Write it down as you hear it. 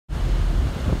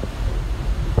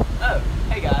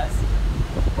Hey guys,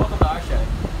 welcome to our show.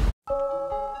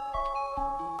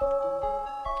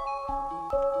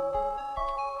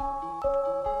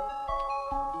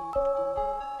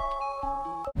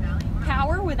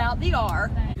 Power without the R.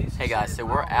 Hey guys, so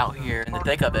we're out here in the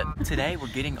thick of it. Today we're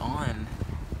getting on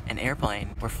an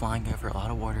airplane. We're flying over a lot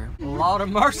of water. A lot of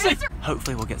mercy.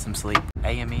 Hopefully we'll get some sleep.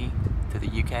 AME to the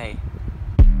UK.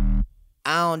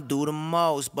 I don't do the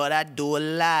most, but I do a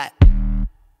lot.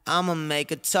 I'ma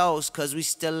make a toast, cause we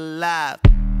still alive.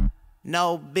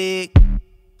 No big,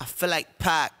 I feel like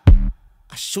Pac.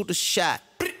 I shoot a shot.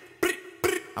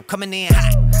 I'm coming in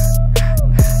hot.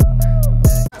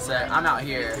 So I'm out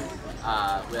here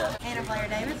with Anna Blair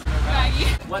Davis.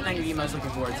 What thing are you most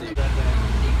looking forward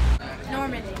to?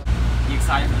 Normandy. You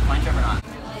excited for the plane trip or not?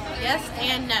 Yes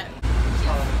and no.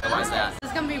 Why is that?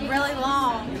 It's gonna be really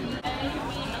long.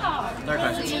 Third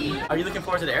question. Are you looking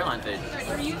forward to the airline food?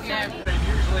 No.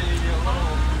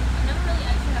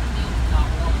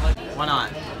 Why not?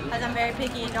 Because I'm very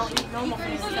picky and don't eat normal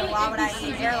food, so why would I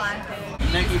eat airline food?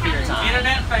 Thank you for your time.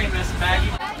 Internet famous, Maggie.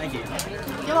 Thank you.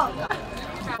 You're welcome.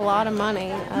 A lot of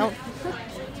money.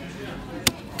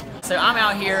 So I'm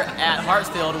out here at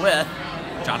Hartsfield with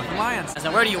Jonathan Lyons.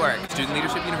 So where do you work? Student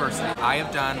Leadership University. I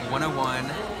have done 101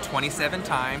 27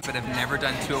 times, but have never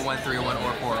done 201, 301,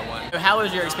 or 401. So how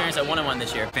was your experience at 101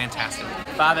 this year? Fantastic.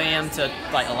 5 a.m. to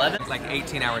like 11? Like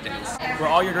 18-hour days. Were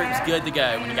all your groups good to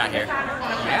go when you got here?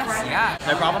 Yes, yeah.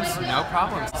 No problems? No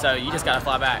problems. So you just gotta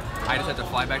fly back. I just had to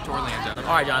fly back to Orlando.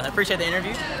 All right, Jonathan, appreciate the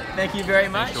interview. Thank you very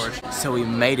much. Thanks, George. So we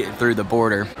made it through the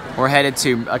border. We're headed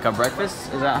to like a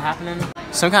breakfast. Is that happening?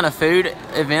 Some kind of food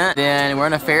event. Then we're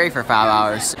in a ferry for 5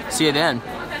 hours. See you then.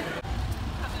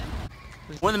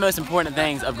 One of the most important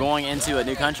things of going into a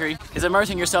new country is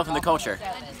immersing yourself in the culture.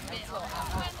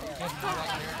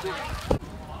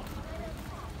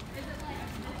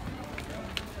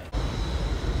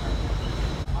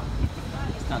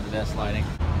 It's not the best lighting.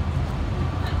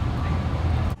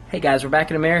 Hey guys, we're back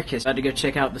in America. About to go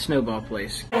check out the snowball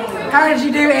place. How did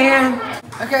you do, Ann?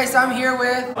 Okay, so I'm here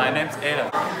with My name's Adam.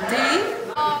 D.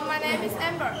 My name is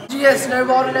Amber. Did you get a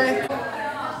snowball today?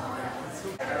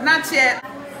 Not yet.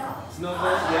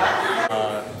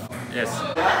 Yes.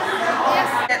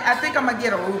 I think I'm gonna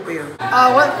get a root beer.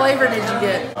 What flavor did you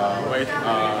get? Wait,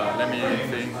 let me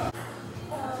think.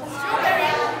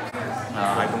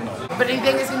 I don't know. But do you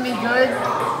think it's gonna be good?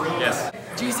 Yes.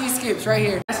 Juicy scoops right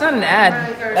here. That's not an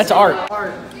ad. That's art.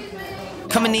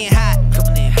 Coming in hot,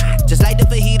 just like the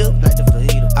fajita.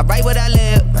 I write what I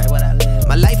live,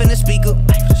 my life in the speaker.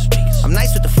 I'm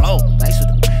nice with the flow,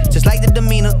 just like the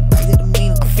demeanor.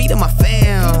 I'm feeding my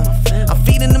fam, I'm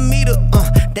feeding the meter.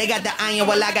 They got the iron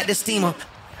while I got the steamer.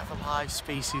 We have a live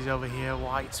species over here,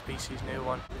 white species, new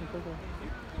one.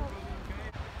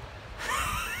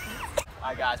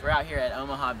 Alright guys, we're out here at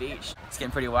Omaha Beach. It's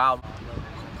getting pretty wild.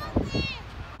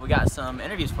 We got some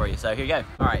interviews for you, so here you go.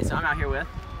 Alright, so I'm out here with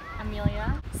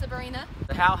Amelia. Sabrina.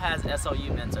 So how has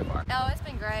SLU been so far? Oh, it's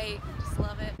been great. Just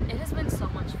love it. It has been so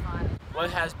much fun. What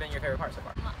has been your favorite part so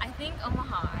far? I think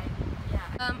Omaha.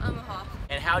 Yeah. Omaha.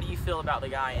 And how do you feel about the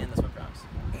guy in the swim trunks?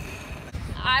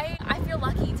 I feel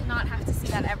lucky to not have to see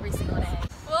that every single day.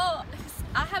 Well,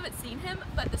 I haven't seen him,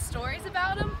 but the stories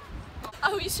about him.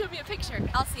 Oh, you showed me a picture.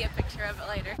 I'll see a picture of it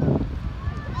later.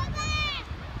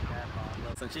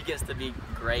 So she gets to be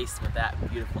graced with that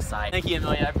beautiful sight. Thank you,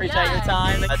 Amelia. I appreciate your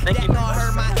time. Thank That you. gon'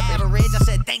 hurt my average. I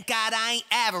said, thank God I ain't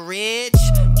average.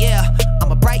 Yeah,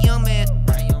 I'm a bright young man.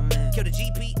 Kill the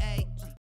GPS.